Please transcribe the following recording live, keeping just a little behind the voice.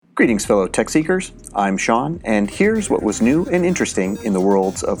Greetings, fellow tech seekers. I'm Sean, and here's what was new and interesting in the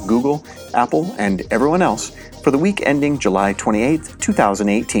worlds of Google, Apple, and everyone else for the week ending July 28th,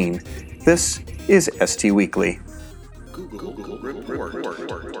 2018. This is ST Weekly.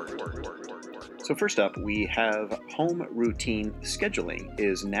 So first up, we have Home Routine Scheduling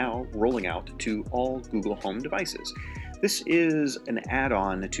is now rolling out to all Google Home devices. This is an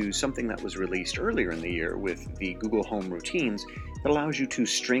add-on to something that was released earlier in the year with the Google Home Routines that allows you to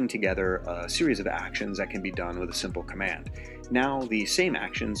string together a series of actions that can be done with a simple command. Now, the same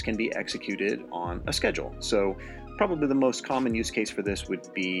actions can be executed on a schedule. So probably the most common use case for this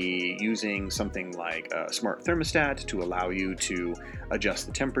would be using something like a smart thermostat to allow you to adjust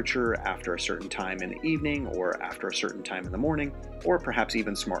the temperature after a certain time in the evening or after a certain time in the morning, or perhaps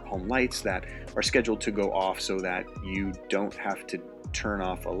even smart home lights that are scheduled to go off so that you don't have to turn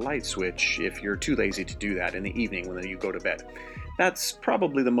off a light switch if you're too lazy to do that in the evening when you go to bed. That's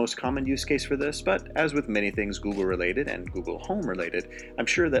probably the most common use case for this, but as with many things Google related and Google Home related, I'm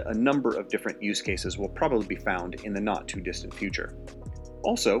sure that a number of different use cases will probably be found in the not too distant future.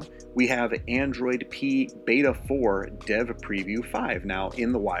 Also, we have Android P Beta 4 Dev Preview 5 now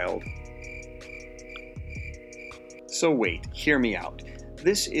in the wild. So wait, hear me out.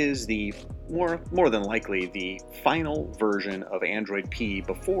 This is the more than likely the final version of Android P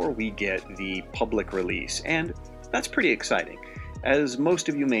before we get the public release, and that's pretty exciting. As most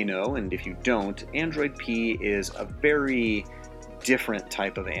of you may know, and if you don't, Android P is a very different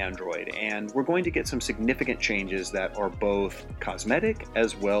type of Android, and we're going to get some significant changes that are both cosmetic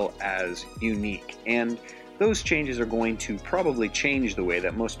as well as unique, and those changes are going to probably change the way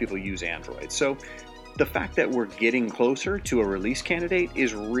that most people use Android. So the fact that we're getting closer to a release candidate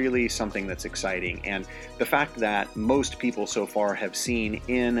is really something that's exciting, and the fact that most people so far have seen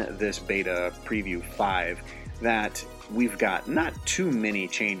in this Beta Preview 5 that we've got not too many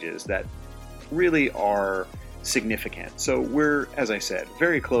changes that really are significant. So we're, as I said,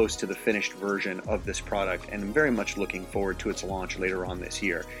 very close to the finished version of this product, and I'm very much looking forward to its launch later on this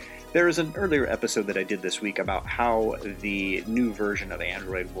year. There is an earlier episode that I did this week about how the new version of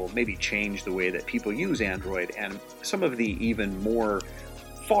Android will maybe change the way that people use Android, and some of the even more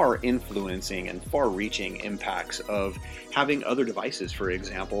far-influencing and far-reaching impacts of having other devices, for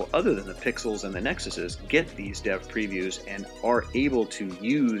example, other than the Pixels and the Nexuses, get these dev previews and are able to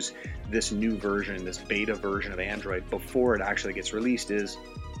use this new version, this beta version of Android before it actually gets released is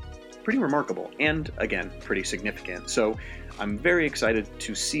pretty remarkable and, again, pretty significant. So I'm very excited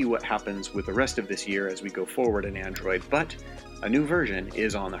to see what happens with the rest of this year as we go forward in Android, but a new version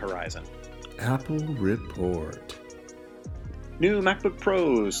is on the horizon. Apple Report. New MacBook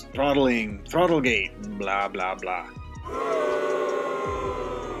Pros, Throttlegate, blah, blah, blah.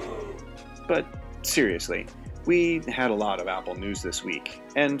 But seriously, we had a lot of Apple news this week,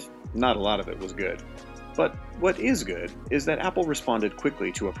 and not a lot of it was good. But what is good is that Apple responded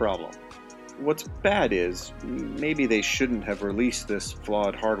quickly to a problem. What's bad is maybe they shouldn't have released this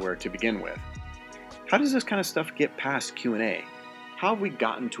flawed hardware to begin with. How does this kind of stuff get past Q&A? How have we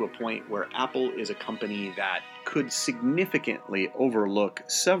gotten to a point where Apple is a company that could significantly overlook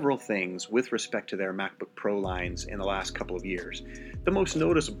several things with respect to their MacBook Pro lines in the last couple of years? The most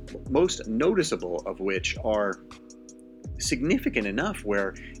noticeable of which are significant enough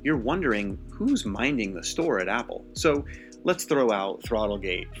where you're wondering who's minding the store at Apple. So let's throw out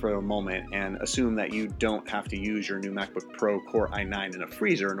Throttlegate for a moment and assume that you don't have to use your new MacBook Pro Core i9 in a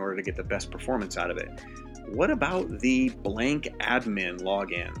freezer in order to get the best performance out of it. What about the blank admin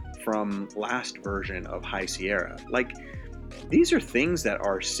login from last version of High Sierra? Like, these are things that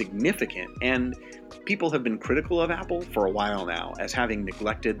are significant, and people have been critical of Apple for a while now as having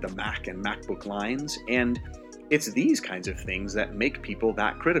neglected the Mac and MacBook lines, and it's these kinds of things that make people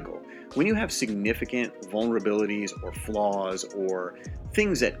that critical. When you have significant vulnerabilities or flaws or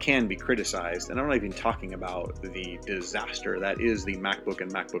things that can be criticized, and I'm not even talking about the disaster that is the MacBook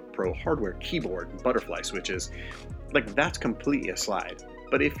and MacBook Pro hardware keyboard and butterfly switches, like that's completely aside.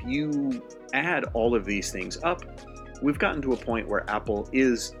 But if you add all of these things up, we've gotten to a point where Apple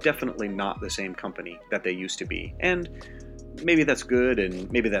is definitely not the same company that they used to be. And maybe that's good and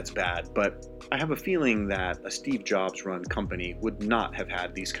maybe that's bad, but I have a feeling that a Steve Jobs run company would not have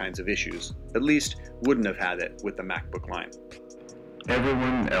had these kinds of issues. At least wouldn't have had it with the MacBook line.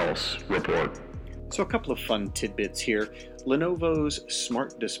 Everyone else report. So a couple of fun tidbits here. Lenovo's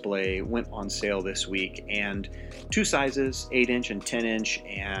Smart Display went on sale this week, and two sizes, 8-inch and 10-inch,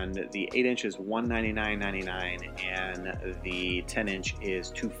 and the 8-inch is $199.99 and the 10-inch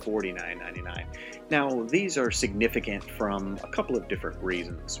is $249.99. Now, these are significant from a couple of different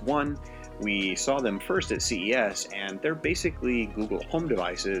reasons. One, We saw them first at CES, and they're basically Google Home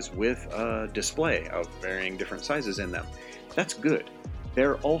devices with a display of varying different sizes in them. That's good.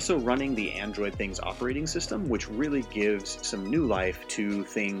 They're also running the Android Things operating system, which really gives some new life to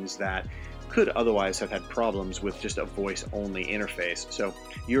things that could otherwise have had problems with just a voice-only interface. So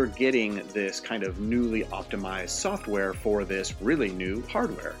you're getting this kind of newly optimized software for this really new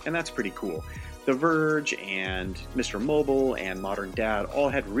hardware, and that's pretty cool. The Verge and Mr. Mobile and Modern Dad all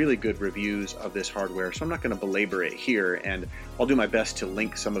had really good reviews of this hardware, so I'm not going to belabor it here, and I'll do my best to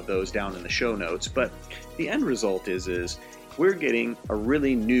link some of those down in the show notes. But the end result is we're getting a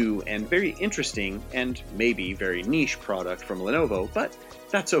really new and very interesting and maybe very niche product from Lenovo, but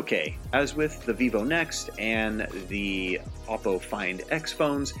that's okay. As with the Vivo Next and the Oppo Find X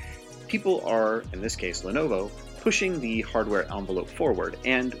phones, people are, in this case Lenovo, pushing the hardware envelope forward,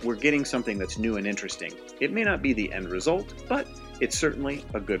 and we're getting something that's new and interesting. It may not be the end result, but it's certainly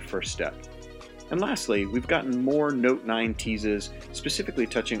a good first step. And lastly, we've gotten more Note 9 teases, specifically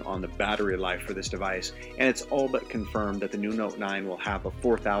touching on the battery life for this device, and it's all but confirmed that the new Note 9 will have a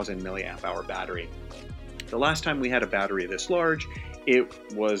 4,000 milliamp hour battery. The last time we had a battery this large,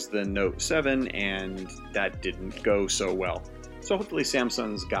 it was the Note 7, and that didn't go so well. So hopefully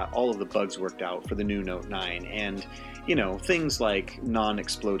Samsung's got all of the bugs worked out for the new Note 9, and things like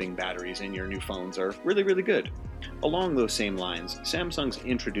non-exploding batteries in your new phones are really, really good. Along those same lines, Samsung's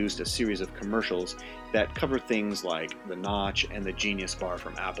introduced a series of commercials that cover things like the Notch and the Genius Bar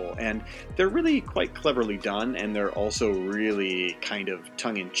from Apple, and they're really quite cleverly done, and they're also really kind of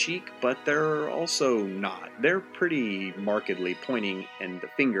tongue-in-cheek, but they're also not. They're pretty markedly pointing the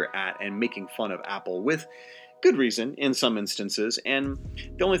finger at and making fun of Apple with good reason in some instances, and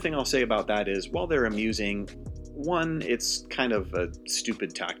the only thing I'll say about that is, while they're amusing, one, it's kind of a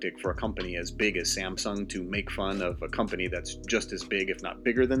stupid tactic for a company as big as Samsung to make fun of a company that's just as big, if not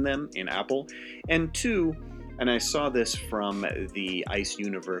bigger than them, in Apple. And two, and I saw this from the Ice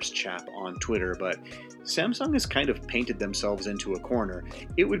Universe chap on Twitter, but Samsung has kind of painted themselves into a corner.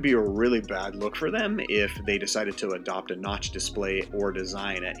 It would be a really bad look for them if they decided to adopt a notch display or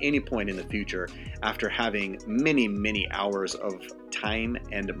design at any point in the future after having many, many hours of time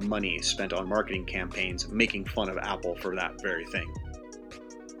and money spent on marketing campaigns making fun of Apple for that very thing.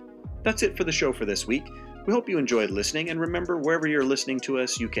 That's it for the show for this week. We hope you enjoyed listening, and remember, wherever you're listening to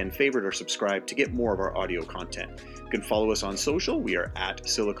us, you can favorite or subscribe to get more of our audio content. You can follow us on social. We are at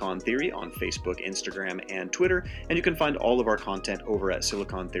Silicon Theory on Facebook, Instagram, and Twitter, and you can find all of our content over at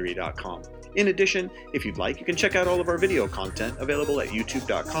silicontheory.com. In addition, if you'd like, you can check out all of our video content available at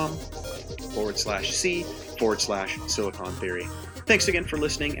youtube.com/C/Silicon Theory. Thanks again for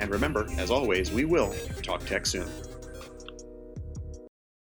listening, and remember, as always, we will talk tech soon.